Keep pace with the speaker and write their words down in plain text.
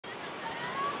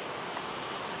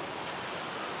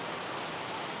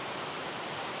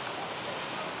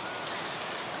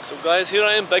So guys, here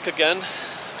I am back again,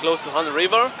 close to Han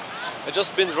River. I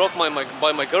just been dropped by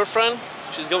my girlfriend.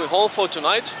 She's going home for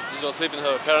tonight. She's gonna sleep in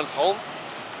her parents' home,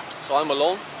 so I'm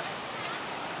alone.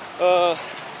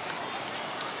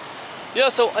 Yeah,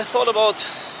 so I thought about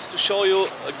to show you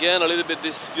again a little bit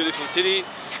this beautiful city,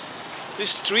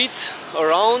 these streets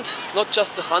around, not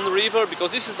just the Han River,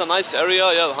 because this is a nice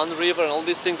area, yeah, Han River and all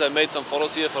these things. I made some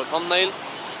photos here for a thumbnail.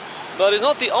 But it's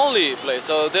not the only place.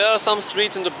 So there are some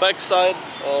streets in the backside,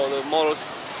 or the more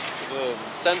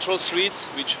central streets,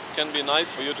 which can be nice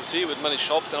for you to see, with many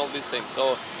shops and all these things.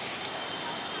 So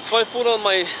I put on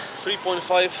my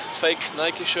 3.5 fake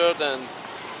Nike shirt and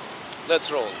let's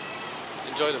roll.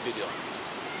 Enjoy the video.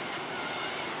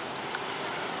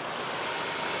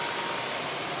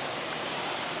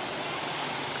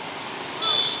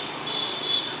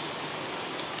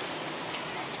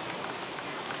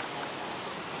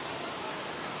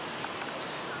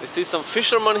 I see some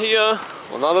fishermen here,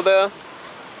 another there,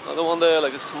 another one there,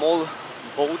 like a small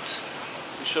boat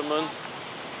fisherman.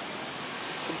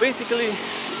 So basically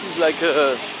this is like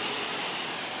a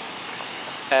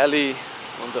alley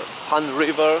on the Han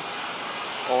River,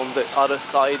 on the other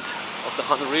side of the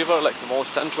Han River, like the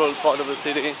most central part of the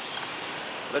city.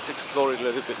 Let's explore it a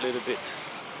little bit.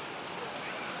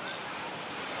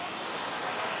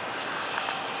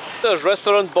 There's a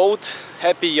restaurant, boat,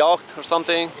 Happy Yacht or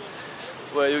something,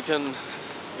 where you can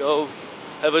go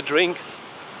have a drink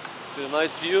with a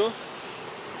nice view.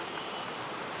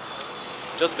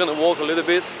 Just gonna walk a little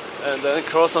bit and then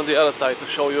cross on the other side to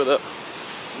show you the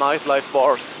nightlife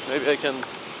bars. Maybe I can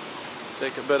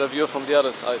take a better view from the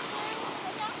other side.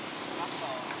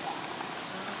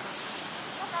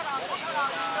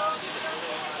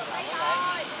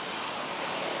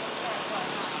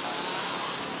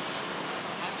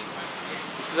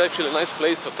 This is actually a nice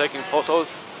place for taking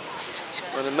photos.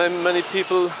 When many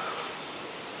people,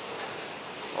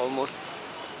 almost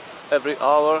every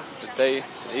hour, the day,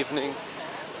 evening,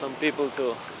 some people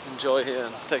to enjoy here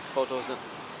and take photos and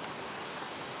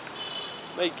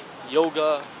make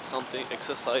yoga, something,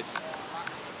 exercise,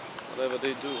 whatever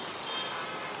they do.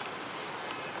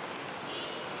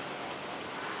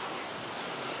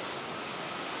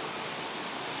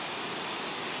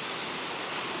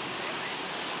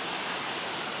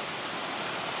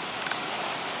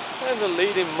 And the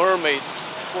lady mermaid,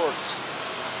 of course,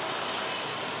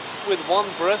 with one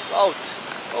breath out.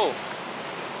 Oh,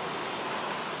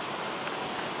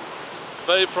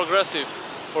 very progressive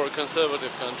for a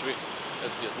conservative country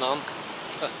as Vietnam.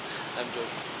 I'm joking.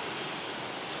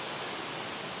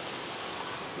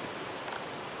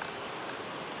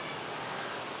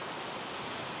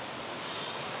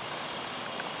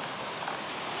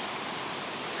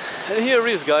 And here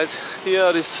is, guys,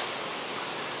 here is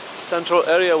central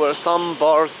area where some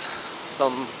bars,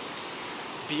 some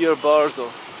beer bars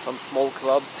or some small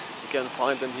clubs, you can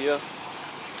find them here,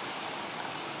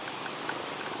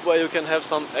 where you can have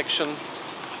some action.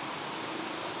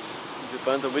 It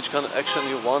depends on which kind of action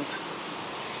you want,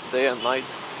 day and night.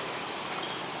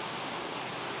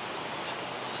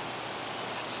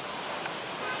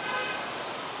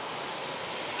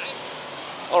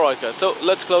 Alright guys, so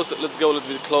let's go a little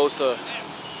bit closer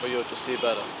for you to see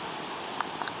better.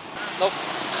 Now,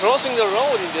 crossing the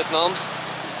road in Vietnam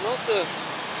is not the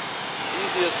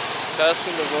easiest task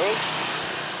in the world.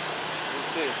 You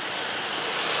see,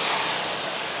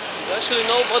 there's actually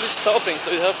nobody stopping, so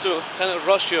you have to kind of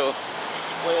rush your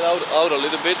way out a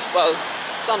little bit. Well,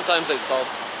 sometimes they stop.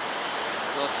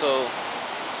 It's not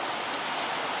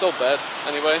so bad.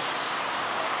 Anyway,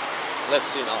 let's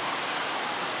see now.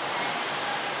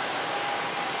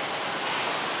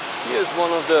 Here's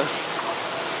one of the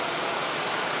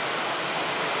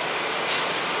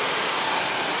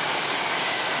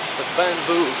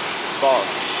bamboo bar.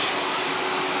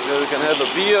 Here you can have a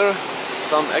beer,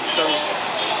 some action,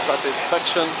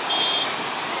 satisfaction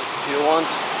if you want,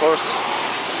 of course.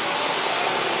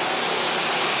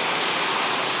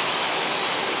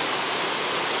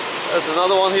 There's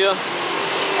another one here.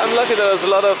 I'm lucky that there's a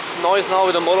lot of noise now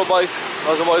with the motorbikes,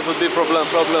 otherwise would be problem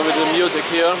with the music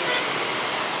here.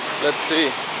 Let's see.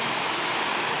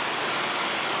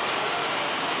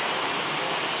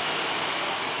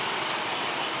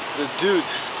 The dude,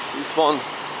 this one.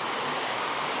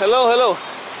 Hello.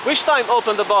 Which time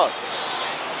open the bar?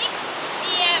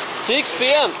 6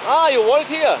 p.m. Ah, you work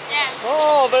here? Yeah.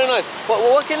 Oh, very nice.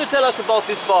 What can you tell us about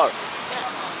this bar?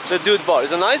 The dude bar.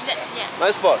 Is it nice? Yeah.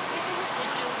 Nice bar.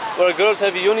 Where girls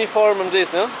have a uniform and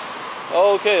this, huh?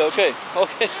 Okay.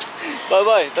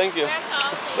 Bye. Thank you.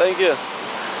 Welcome. Thank you.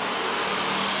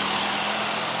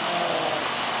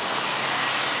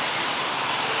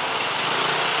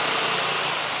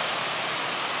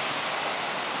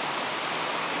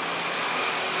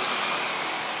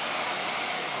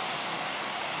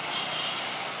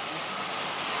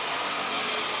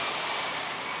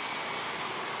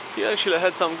 He actually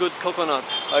had some good coconut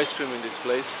ice cream in this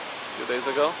place a few days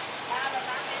ago.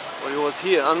 Or he was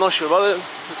here, I'm not sure, but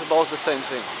it's about the same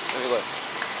thing. Anyway.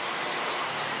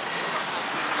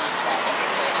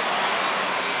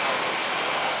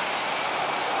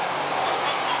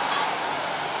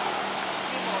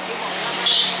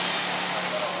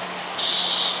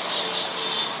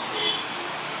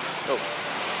 Oh.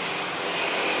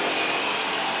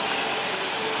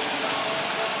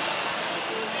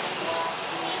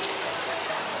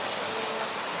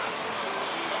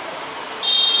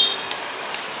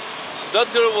 That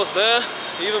girl was there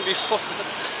even before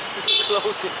the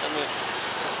closing. I mean,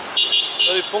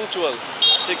 very punctual.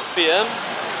 6 p.m.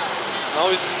 Now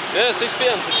it's 6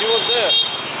 p.m. So she was there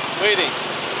waiting.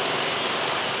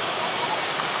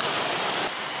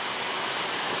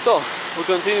 So we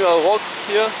continue our walk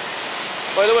here.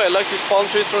 By the way, I like these palm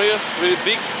trees from here, really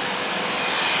big.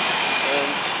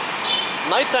 And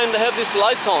nighttime they have these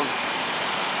lights on.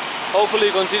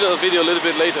 Hopefully continue the video a little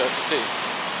bit later to see.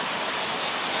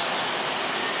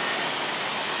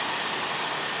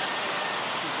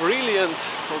 Brilliant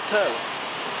hotel.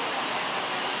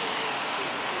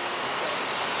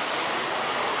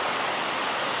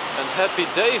 And Happy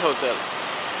Day Hotel.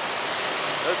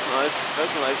 That's nice.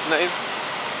 That's a nice name.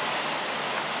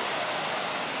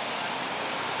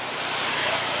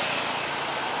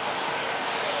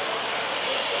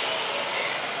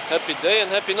 Happy day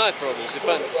and happy night, probably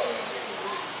depends.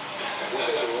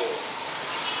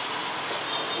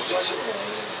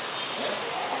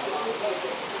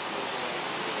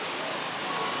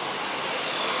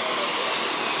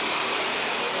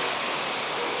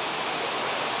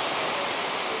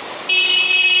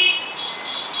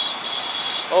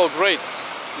 Oh, great.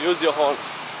 Use your horn.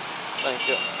 Thank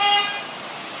you.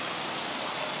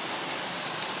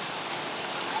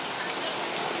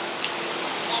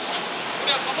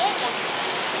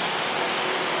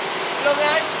 Hello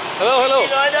guys. Hello, hello.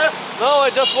 No, I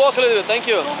just walk a little bit. Thank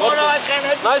you.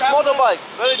 Nice motorbike.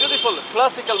 Very beautiful.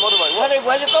 Classical motorbike. Sorry,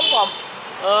 where you come from?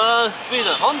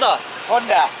 Sweden. Honda.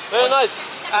 Honda. Very nice.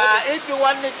 If you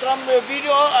want some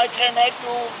video, I can have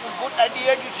to good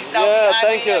idea to sit down Yeah, behind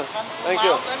thank me. you. I come to Thank you.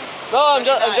 mountain. No,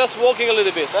 I'm just walking a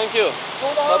little bit. Thank you.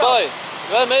 Bye bye.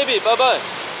 Well, maybe. Bye bye.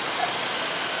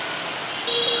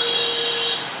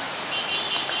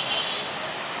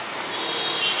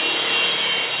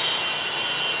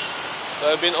 So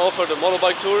I've been offered a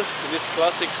motorbike tour in this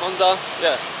classic Honda.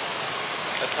 Yeah,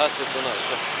 I passed it tonight.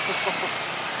 So.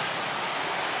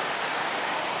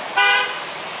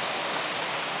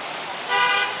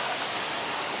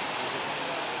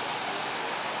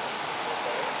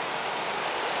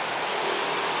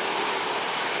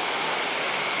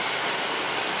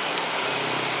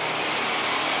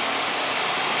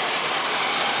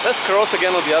 Let's cross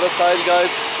again on the other side, guys.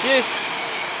 Yes.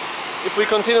 If we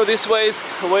continue this way, it's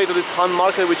away to this Han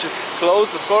market, which is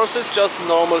closed. Of course, it's just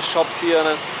normal shops here.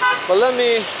 But let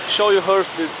me show you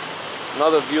first this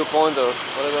another viewpoint, or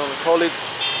whatever you want to call it.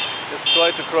 Let's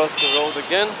try to cross the road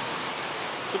again.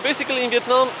 So basically, in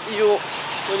Vietnam,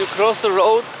 when you cross the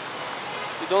road,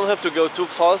 you don't have to go too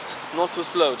fast, not too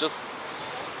slow, just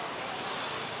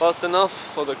fast enough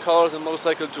for the cars and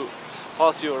motorcycle to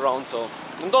pass you around. So,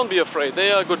 and don't be afraid.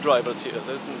 They are good drivers here.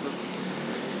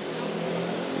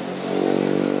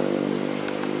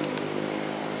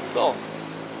 So, again.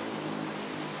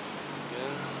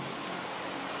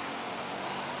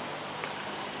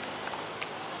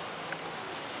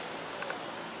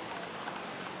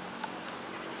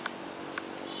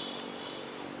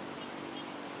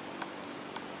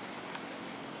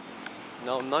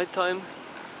 Now nighttime,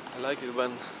 I like it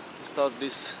when you start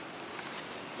these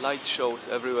light shows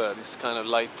everywhere, this kind of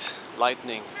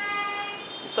lightning.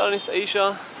 In Southeast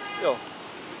Asia,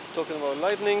 talking about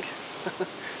lightning,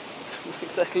 it's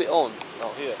exactly on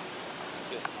now here.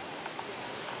 See.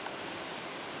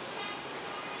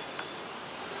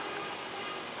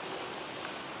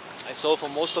 I saw for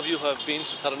most of you who have been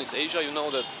to Southeast Asia, you know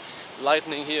that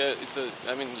lightning here,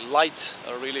 lights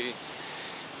are really,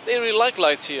 they really like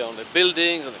lights here on the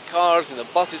buildings, on the cars, in the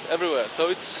buses, everywhere. So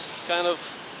it's kind of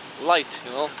light,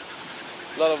 you know,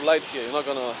 a lot of light here. You're not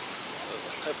gonna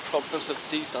have problems of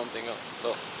see something.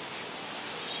 So.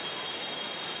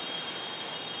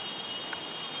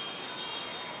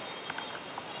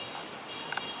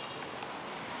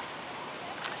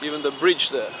 Even the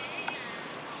bridge there,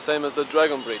 same as the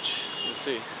Dragon Bridge, you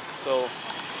see. So,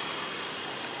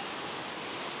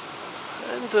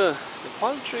 and the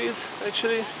palm trees,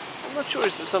 actually, I'm not sure,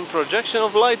 is there some projection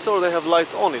of lights or they have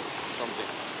lights on it or something.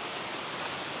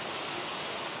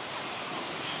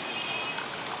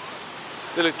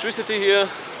 The electricity here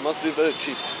must be very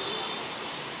cheap.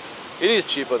 It is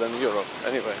cheaper than Europe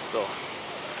anyway, so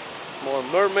more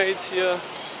mermaids here.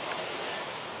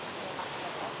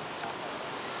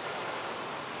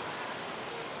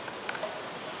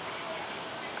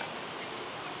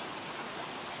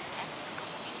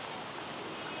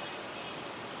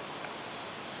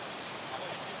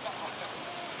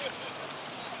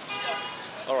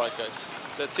 Alright guys,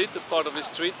 that's it, the part of the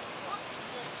street.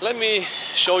 Let me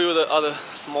show you the other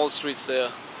small streets there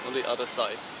on the other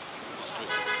side of the street.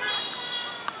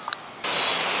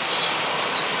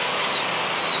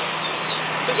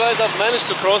 So guys, I've managed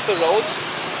to cross the road.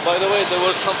 By the way, there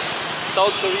were some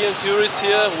South Korean tourists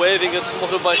here waving at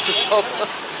motorbikes to stop.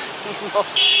 No,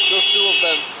 just two of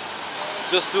them.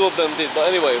 Just two of them did, but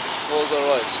anyway, it was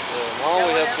alright. Now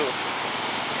we have to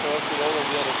cross the road on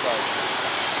the other side.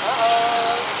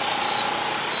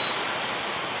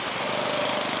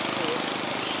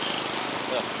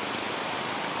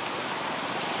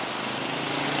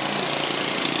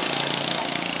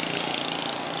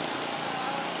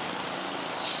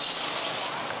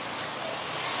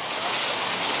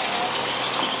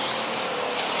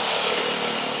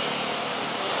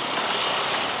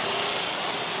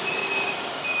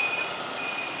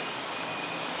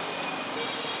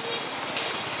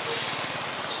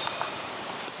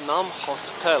 Nam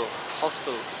Hostel.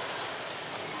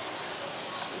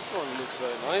 This one looks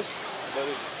very nice,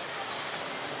 very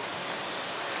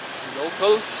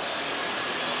local.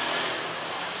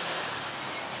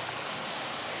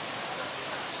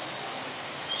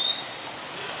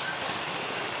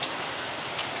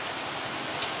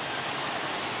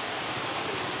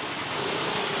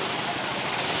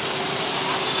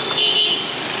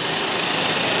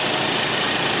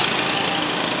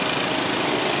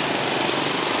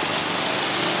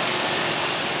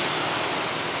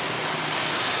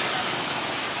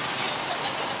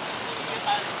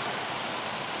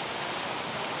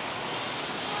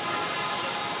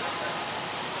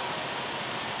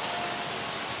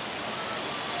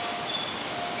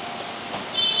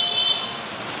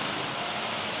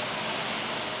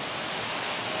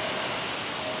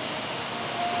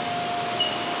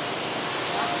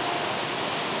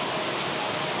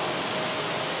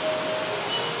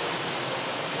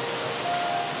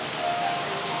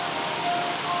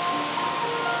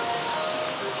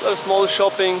 A lot of small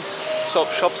shops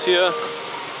here,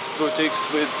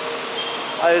 boutiques with,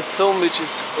 I assume, which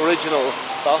is original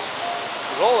stuff.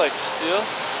 Rolex here,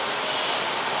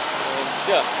 and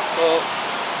yeah, so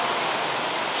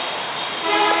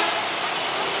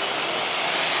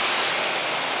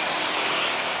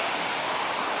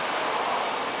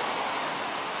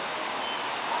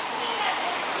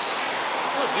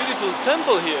what a beautiful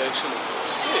temple here actually.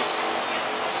 See?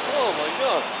 Oh my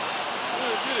god,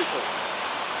 really beautiful.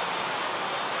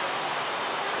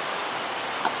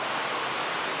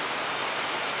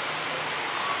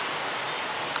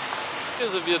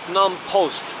 Here's a Vietnam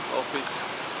Post office.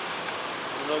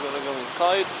 I'm not gonna go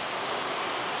inside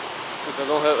because I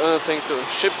don't have anything to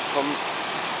ship from.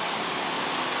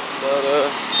 But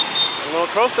I'm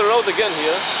gonna cross the road again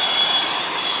here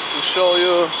to show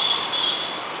you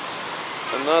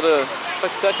another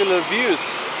spectacular views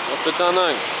of the Da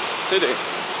Nang city.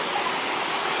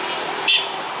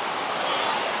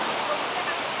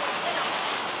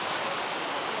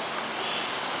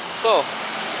 So,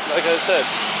 like I said,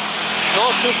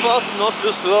 not too fast, not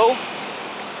too slow,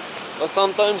 but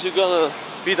sometimes you're gonna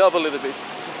speed up a little bit.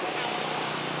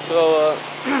 So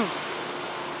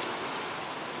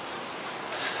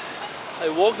I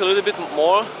walked a little bit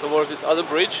more towards this other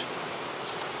bridge,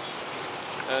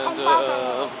 and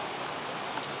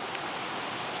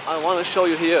I want to show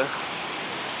you here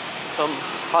some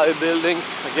high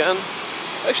buildings again.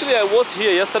 Actually, I was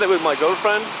here yesterday with my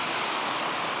girlfriend,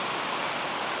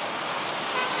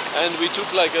 and we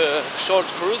took like a short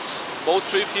cruise boat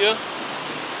trip here.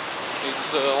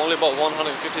 It's only about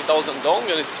 150,000 dong,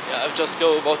 and it's just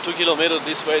go about 2 kilometers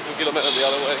this way, 2 kilometers the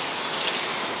other way.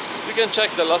 You can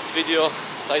check the last video,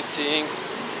 sightseeing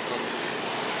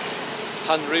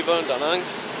Han River, Da Nang,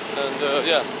 and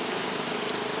yeah,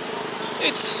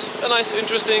 it's a nice,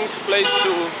 interesting place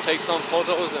to take some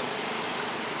photos, and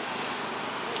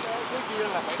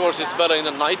of course it's better in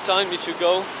the night time if you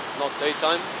go, not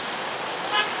daytime.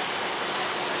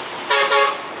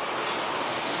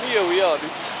 Here we are,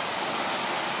 this,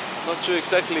 not sure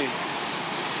exactly,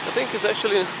 I think it's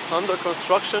actually under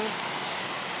construction,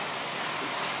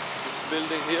 this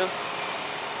building here.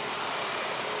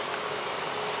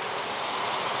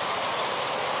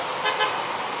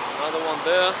 Another one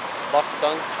there, Bac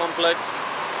Dang complex.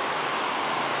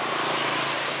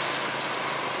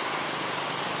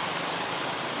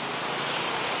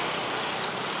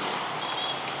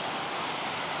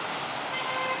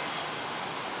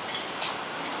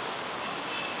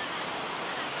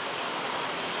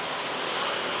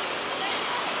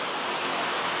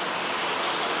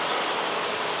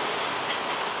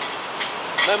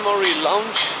 memory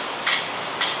lounge,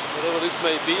 whatever this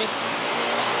may be.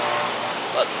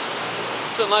 But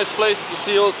it's a nice place to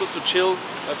see, also to chill,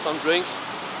 have some drinks.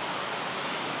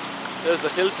 There's the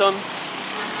Hilton.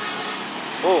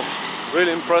 Oh,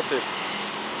 really impressive.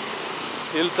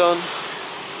 Hilton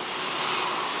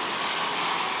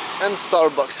and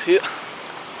Starbucks here.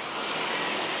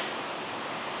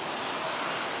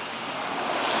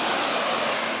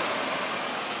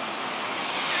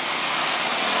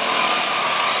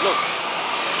 Look,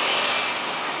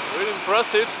 really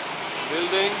impressive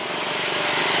building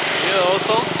here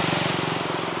also.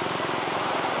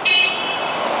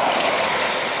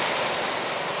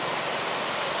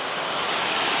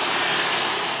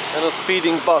 And a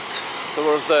speeding bus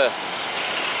towards there.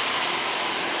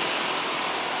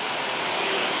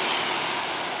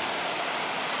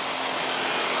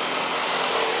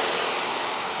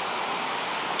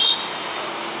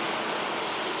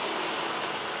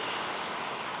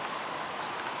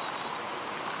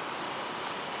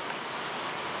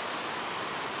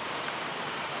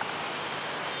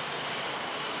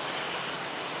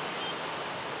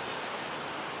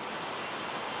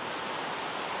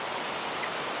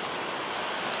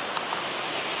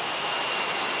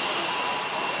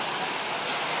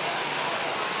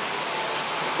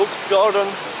 Books Garden,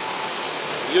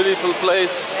 beautiful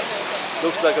place,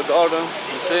 looks like a garden,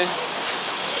 you see,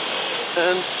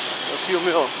 and a few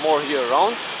more here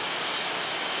around.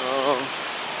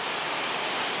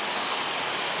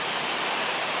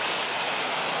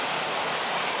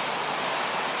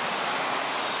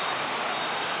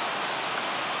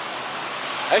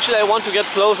 Actually, I want to get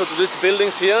closer to these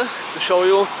buildings here to show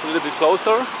you a little bit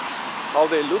closer how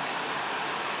they look.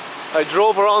 I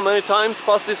drove around many times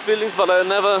past these buildings, but I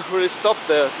never really stopped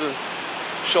there to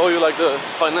show you like the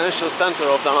financial center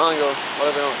of Da Nang or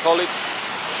whatever you want to call it.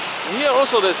 And here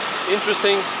also this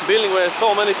interesting building where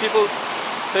so many people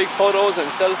take photos and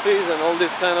selfies and all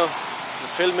this kind of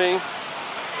filming,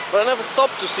 but I never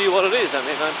stopped to see what it is. I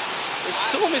mean, I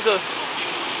assume it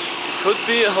could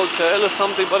be a hotel or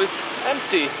something, but it's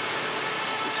empty.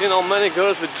 You see now many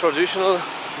girls with traditional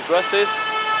dresses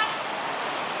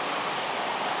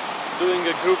doing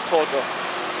a group photo.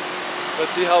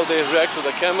 Let's see how they react to the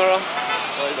camera.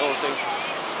 I don't think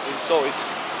they saw it.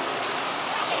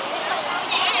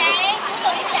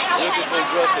 Beautiful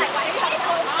dresses.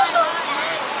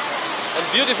 And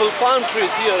beautiful palm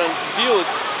trees here and views.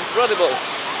 Incredible.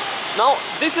 Now,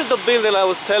 this is the building I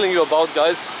was telling you about,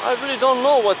 guys. I really don't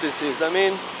know what this is. I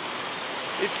mean,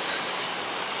 it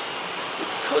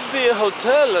could be a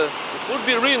hotel. It would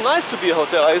be really nice to be a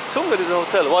hotel. I assume it is a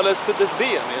hotel. What else could this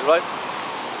be? I mean, right?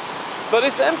 But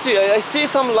it's empty. I see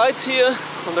some lights here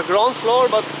on the ground floor,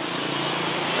 but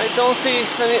I don't see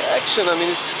any action. I mean,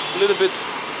 it's a little bit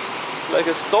like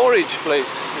a storage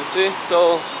place, you see?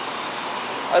 So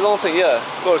I don't think, yeah,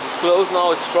 of course it's closed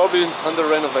now. It's probably under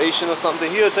renovation or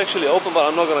something. Here it's actually open, but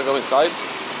I'm not gonna go inside.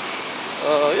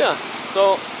 Yeah,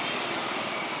 so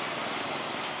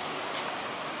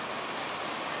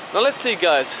now let's see,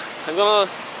 guys. I'm gonna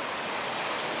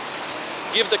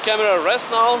give the camera a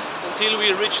rest now until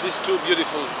we reach these two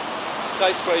beautiful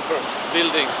skyscrapers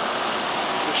building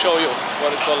to show you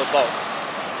what it's all about.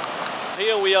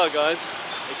 Here we are, guys.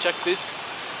 I checked this.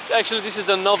 Actually, this is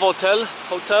the Novotel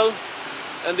hotel,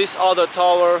 and this other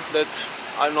tower that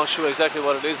I'm not sure exactly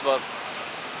what it is, but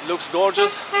it looks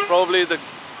gorgeous. Probably the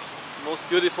most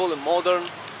beautiful and modern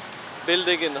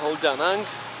building in the whole Da Nang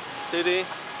city.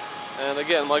 And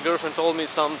again, my girlfriend told me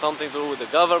something to do with the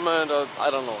government, or I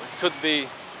don't know, it could be,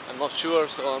 I'm not sure,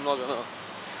 so I'm not gonna...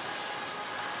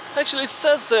 Actually it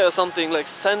says there something like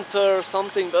center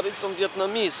something, but it's on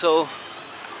Vietnamese, so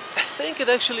I think it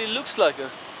actually looks like a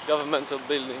governmental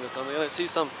building or something. And I see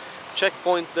some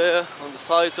checkpoint there on the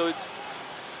side, so it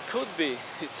could be.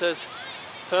 It says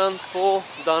Tran Pho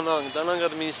Da Nang, Da Nang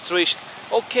Administration.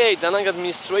 Okay, Da Nang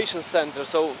Administration Center,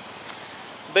 so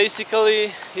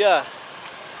basically, yeah,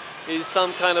 is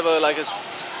some kind of a like a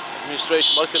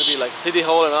administration. What could it be, like city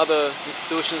hall and other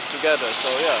institutions together? So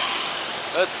yeah,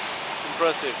 that's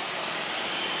impressive.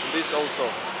 And this also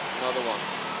another one.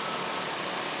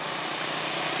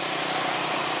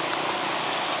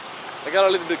 I got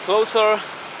a little bit closer.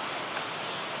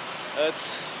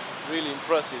 That's really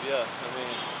impressive. Yeah, I mean,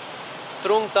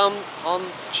 Trung Tam Han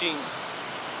Ching,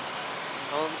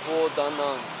 Han Pho Da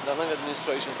Nang, Da Nang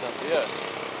Administration Center. Yeah.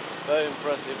 Very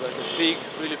impressive, like a big,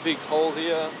 really big hall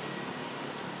here,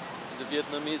 the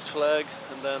Vietnamese flag,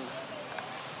 and then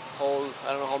whole,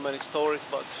 I don't know how many stories,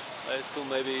 but I assume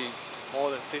maybe more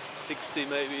than 50, 60,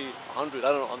 maybe 100,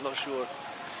 I don't know, I'm not sure.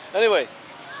 Anyway,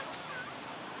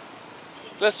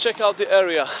 let's check out the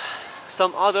area.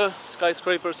 Some other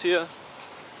skyscrapers here.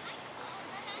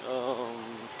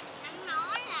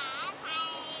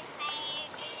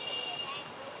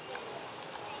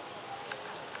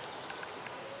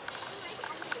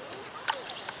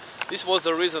 This was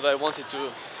the reason that I wanted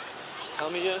to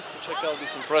come here to check out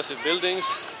these impressive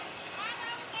buildings.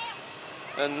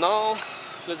 And now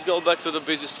let's go back to the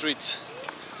busy streets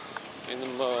in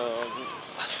a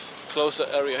closer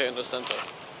area here in the center.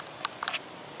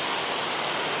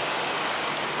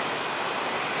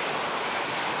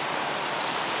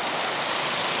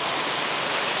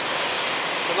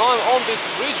 So now I'm on this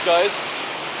bridge, guys,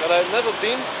 that I've never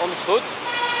been on foot.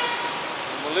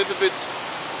 I'm a little bit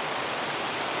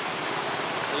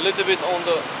on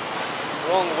the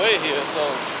wrong way here, so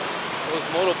those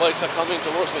motorbikes are coming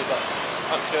towards me, but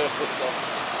I'm careful, so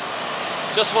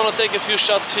just want to take a few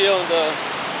shots here on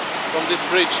from this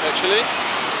bridge actually.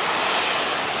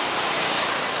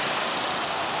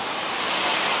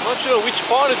 Not sure which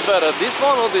part is better, this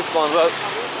one or this one, but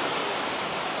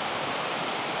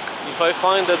if I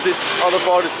find that this other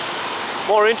part is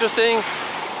more interesting,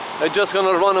 I'm just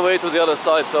gonna run away to the other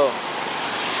side. So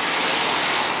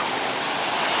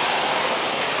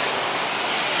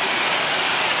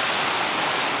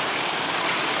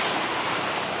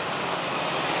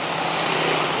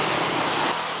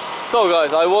So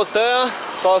guys, I was there,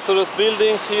 passed through those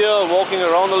buildings here, walking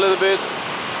around a little bit,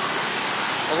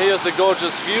 and here's the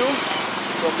gorgeous view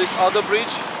from this other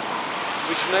bridge,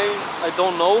 which name I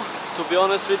don't know, to be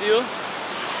honest with you.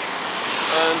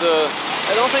 And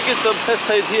I don't think it's the best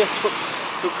idea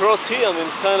to cross here. I mean,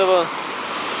 it's kind of a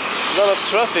lot of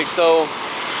traffic, so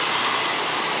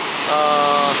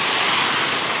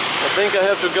I think I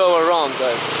have to go around,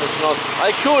 guys. It's not,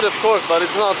 I could of course, but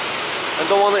it's not, I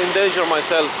don't want to endanger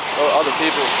myself or other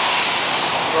people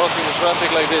crossing the traffic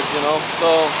like this, you know.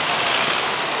 So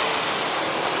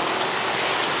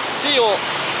see you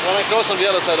when I cross on the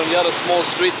other side, on the other small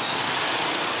streets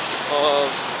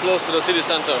close to the city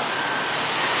center.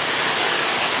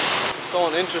 Saw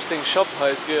an interesting shop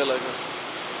right here, like a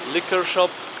liquor shop.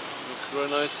 Looks very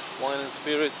nice, wine and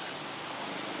spirits.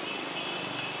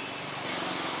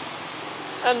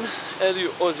 And as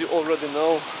you already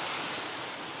know,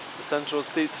 the central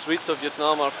streets of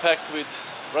Vietnam are packed with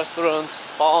restaurants,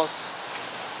 spas,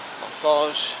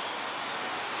 massage,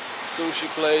 sushi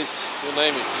place, you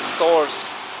name it, stores,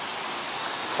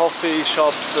 coffee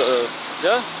shops,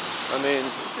 yeah, I mean,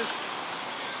 this is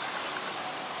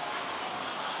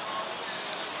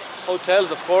hotels,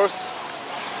 of course,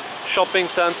 shopping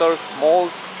centers,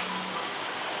 malls.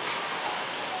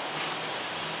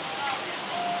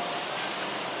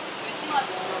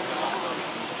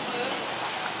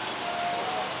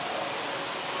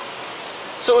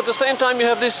 So at the same time you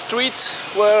have these streets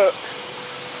where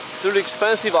it's really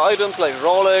expensive items like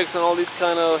Rolex and all this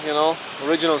kind of, you know,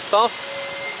 original stuff.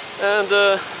 And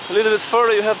a little bit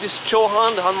further you have this Cho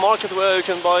Han, the Han Market, where you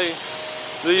can buy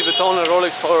Louis Vuitton and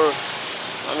Rolex for,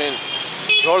 I mean,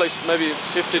 Rolex maybe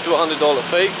 $50 to $100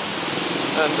 fake,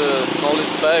 and all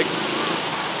these bags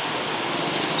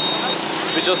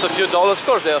with just a few dollars. Of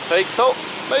course they are fake. So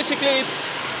basically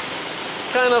it's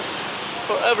kind of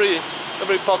for every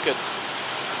pocket.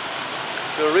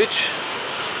 If you're rich,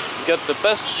 get the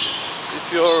best.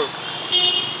 If you're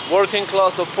working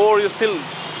class or poor, you still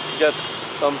get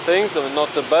some things. I mean, not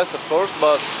the best, of course,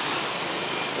 but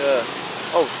yeah.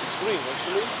 Oh, it's green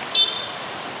actually.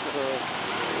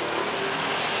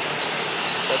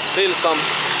 But still some.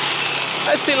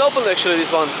 It's still open actually,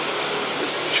 this one.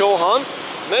 This Cho Han.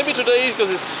 Maybe today,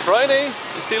 because it's Friday,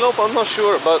 it's still open, I'm not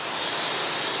sure, but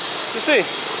you see.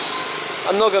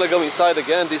 I'm not gonna go inside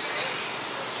again, this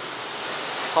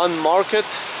Han Market,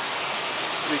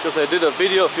 because I did a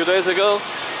video a few days ago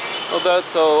of that,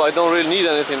 so I don't really need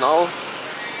anything now.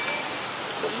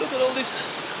 But look at all these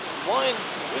wine,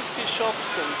 whiskey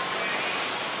shops, and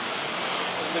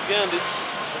again this.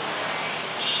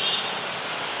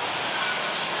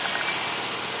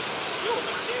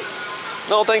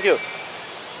 No, thank you.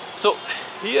 So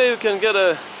here you can get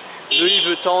a Louis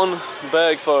Vuitton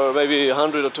bag for maybe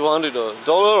 $100 or $200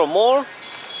 or more,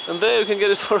 and there you can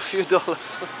get it for a few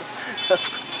dollars. Of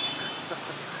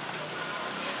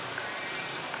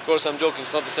course I'm joking,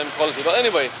 it's not the same quality, but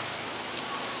anyway,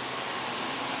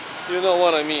 you know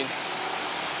what I mean.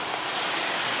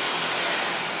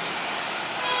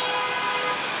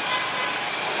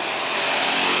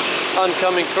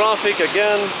 Oncoming traffic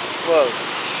again. Well,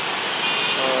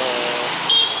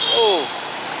 oh,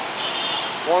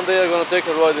 one day I'm gonna take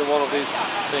a ride in one of these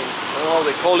things. I don't know,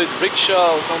 they call it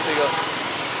rickshaw or something,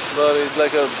 but it's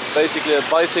like basically a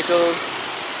bicycle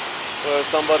where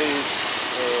somebody's,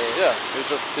 yeah, you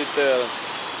just sit there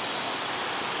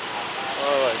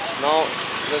Alright, now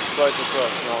let's try to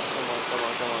cross now. Come on, come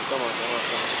on, come on, come on, come on,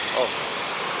 come on. Oh.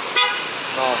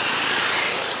 Now.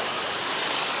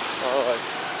 Alright.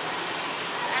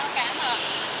 Ao cảm ơn.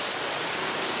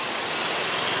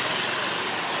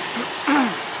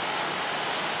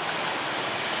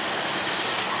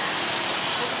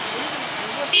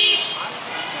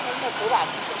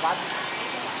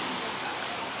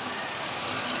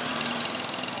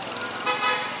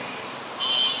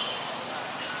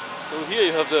 So here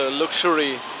you have the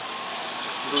luxury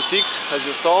boutiques, as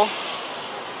you saw.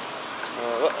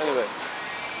 Well, anyway,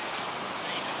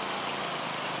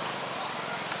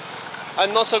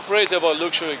 I'm not so crazy about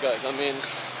luxury, guys. I mean,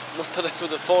 not that I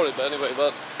could afford it, but anyway,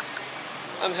 but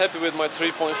I'm happy with my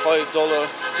 $3.5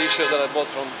 t-shirt that I bought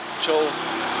from Cho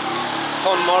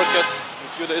Con Market a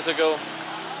few days ago.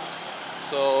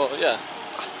 So yeah,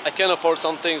 I can afford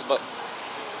some things, but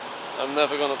I'm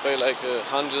never gonna pay like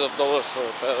hundreds of dollars for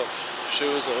a pair of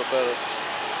shoes or a pair of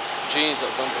jeans or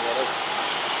something like that.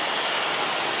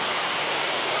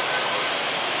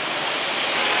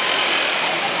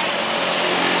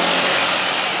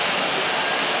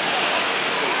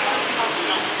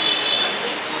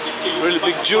 Really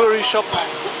big jewelry shop.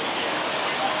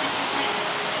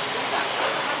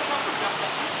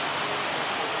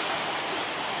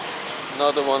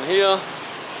 Another one here.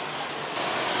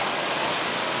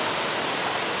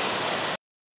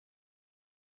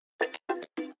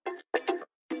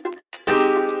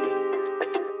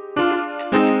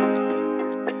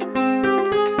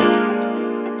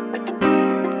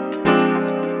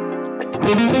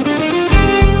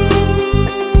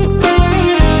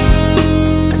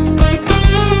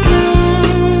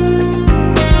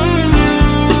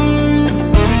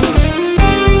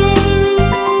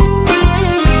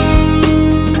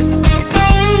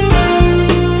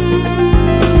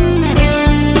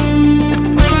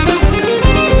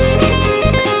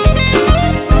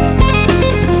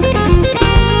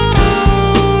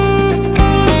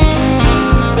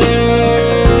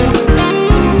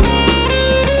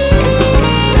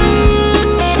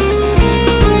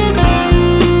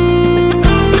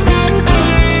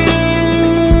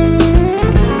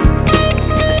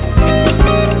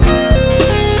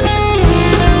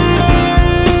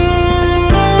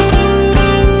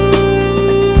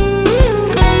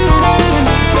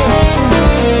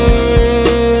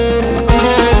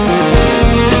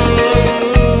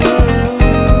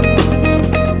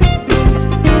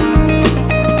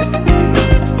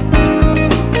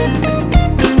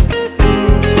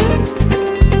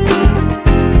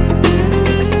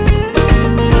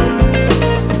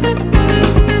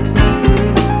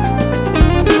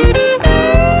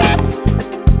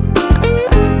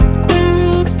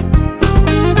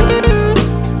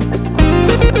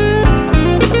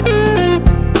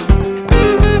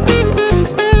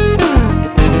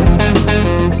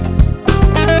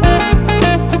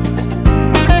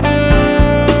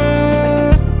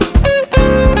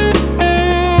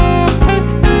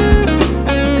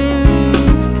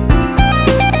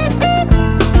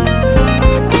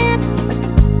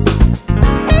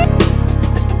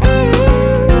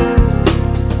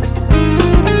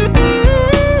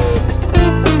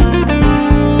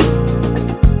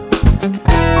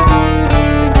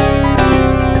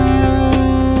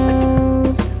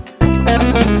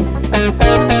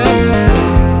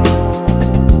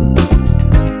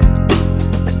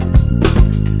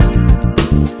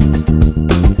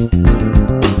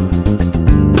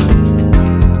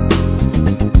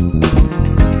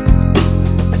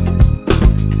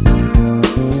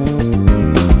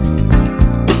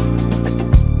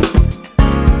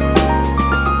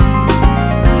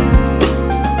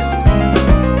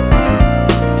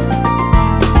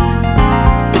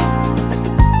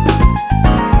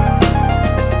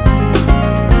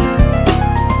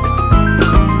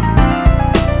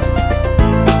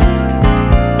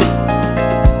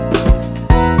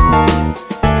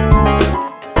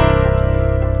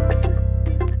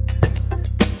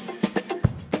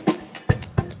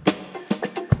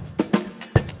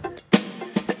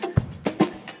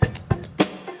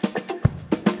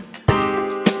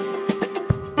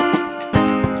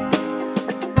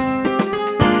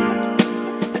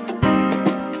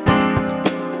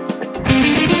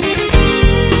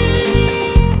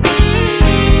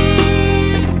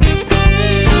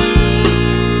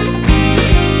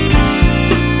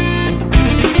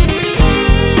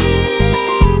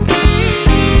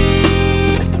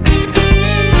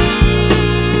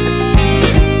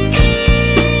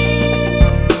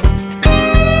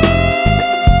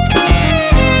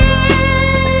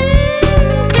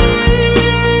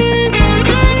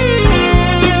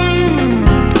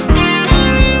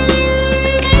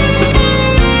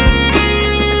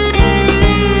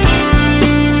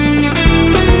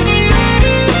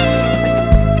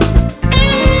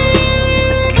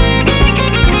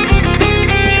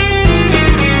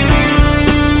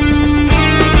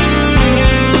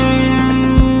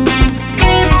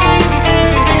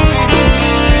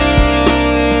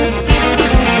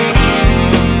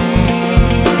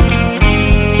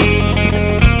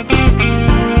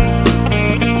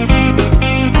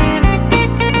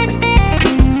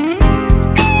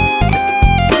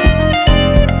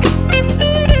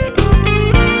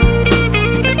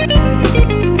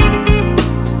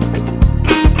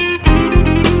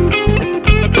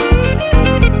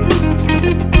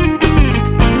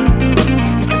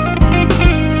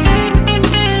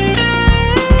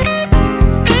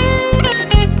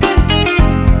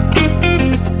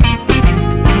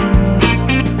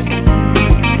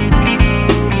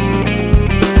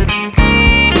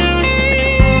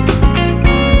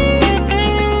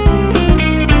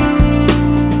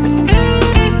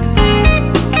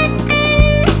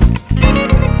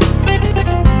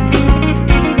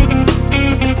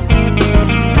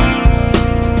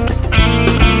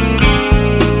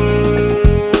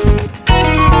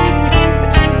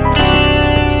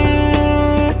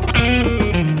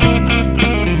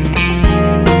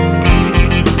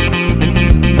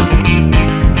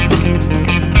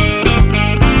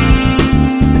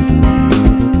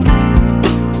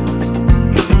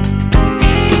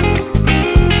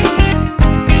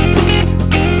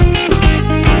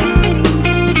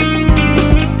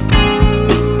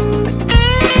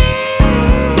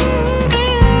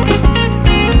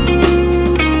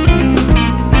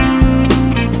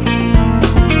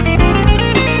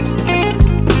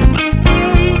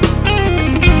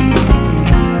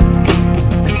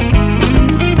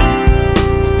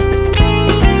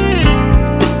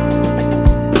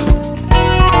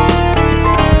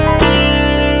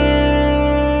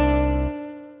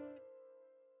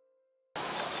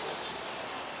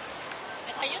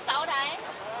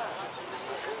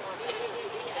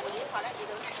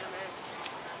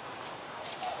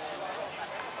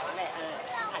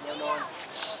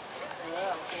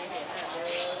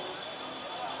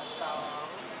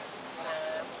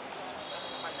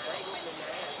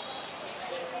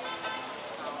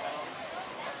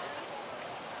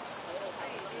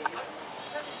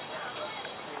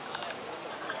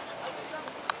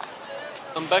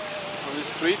 I'm back on this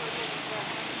street.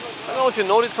 I don't know if you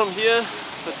notice from here,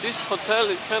 but this hotel,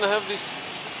 it kind of have these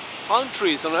palm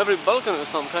trees on every balcony or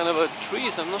some kind of a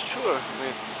trees, I'm not sure. I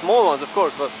mean, small ones of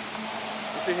course, but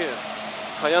you see here,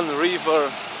 Cayenne River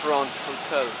Front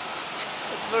Hotel.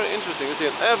 It's very interesting. You see,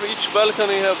 each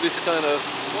balcony have this kind of,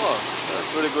 wow,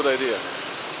 that's a really good idea.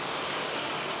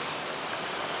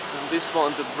 And this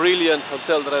one, the Brilliant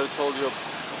Hotel that I told you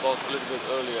about a little bit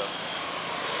earlier.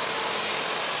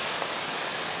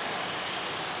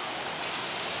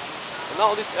 And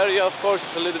now this area, of course,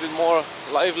 is a little bit more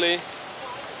lively.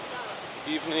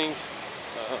 Evening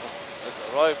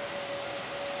has arrived,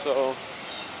 so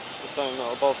it's the time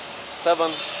now, about 7.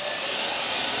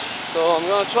 So I'm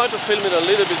gonna try to film it a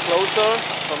little bit closer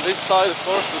from this side, of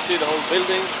course, to see the whole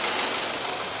buildings.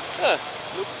 Yeah,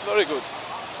 looks very good.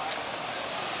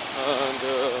 And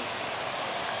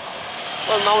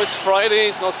well, now it's Friday,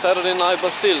 it's not Saturday night,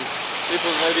 but still,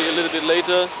 people maybe a little bit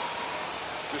later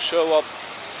to show up.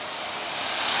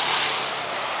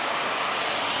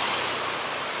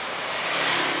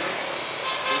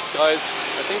 Guys,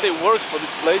 I think they work for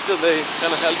this place, so they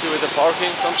kind of help you with the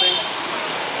parking, something.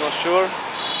 I'm not sure.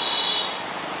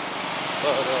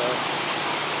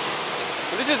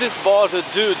 But this is this bar, the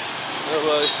Dude.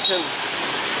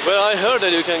 Well, I heard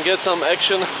that you can get some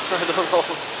action. I don't know.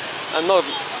 I'm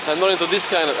not into this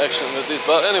kind of action with this,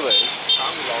 but anyway,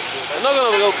 I'm not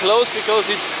gonna go close because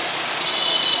it's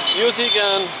music,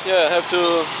 and yeah, I have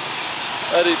to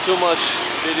edit too much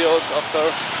videos after.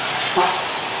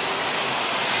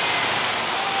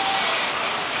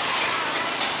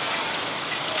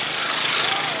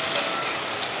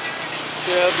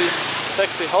 You have this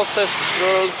sexy hostess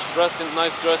girl dressed in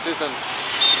nice dresses, and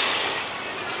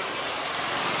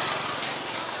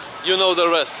you know the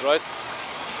rest, right?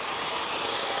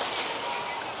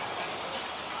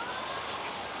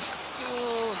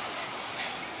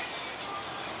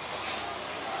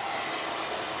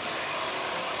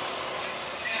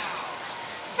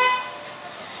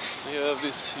 You have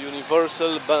this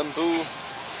universal bamboo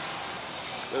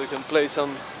where you can play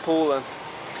some pool, and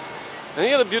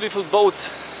here are the beautiful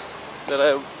boats that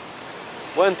I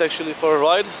went actually for a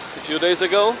ride a few days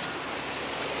ago.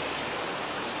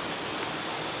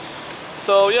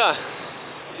 So yeah,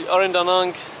 if you are in Da Nang,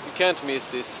 you can't miss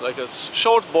this. Like a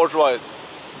short boat ride.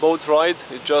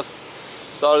 It just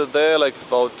started there, like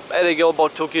they go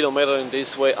about 2 kilometers in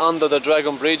this way, under the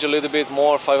Dragon Bridge a little bit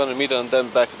more, 500 meters, and then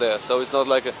back there. So it's not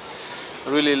like a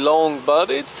really long, but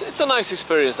it's a nice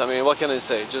experience. I mean, what can I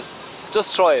say?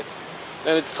 Just try it.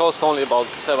 And it costs only about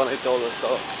 $7-8,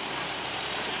 so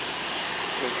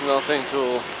it's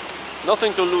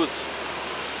nothing to lose.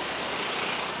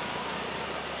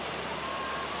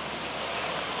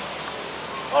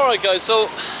 Alright guys,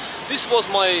 so this was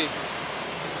my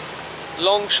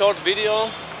long short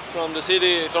video from the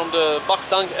city, from the Bac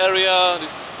Tang area,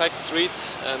 these packed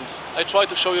streets, and I tried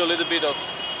to show you a little bit of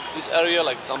this area,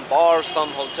 like some bars, some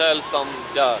hotels, some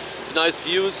nice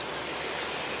views.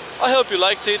 I hope you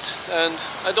liked it, and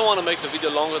I don't want to make the video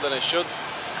longer than I should.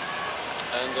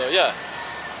 And yeah,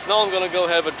 now I'm gonna go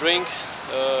have a drink,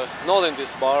 not in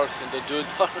this bar, in the Dude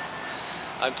bar.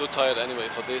 I'm too tired anyway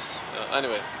for this.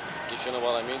 Anyway, if you know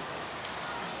what I mean.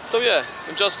 So yeah,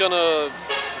 I'm just gonna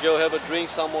go have a drink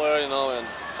somewhere, you know, and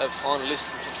have fun,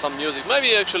 listen to some music.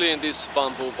 Maybe actually in this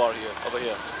bamboo bar here, over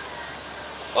here.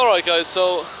 Alright guys,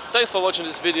 so thanks for watching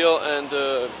this video, and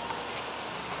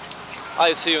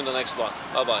I'll see you in the next one.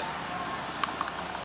 Bye bye.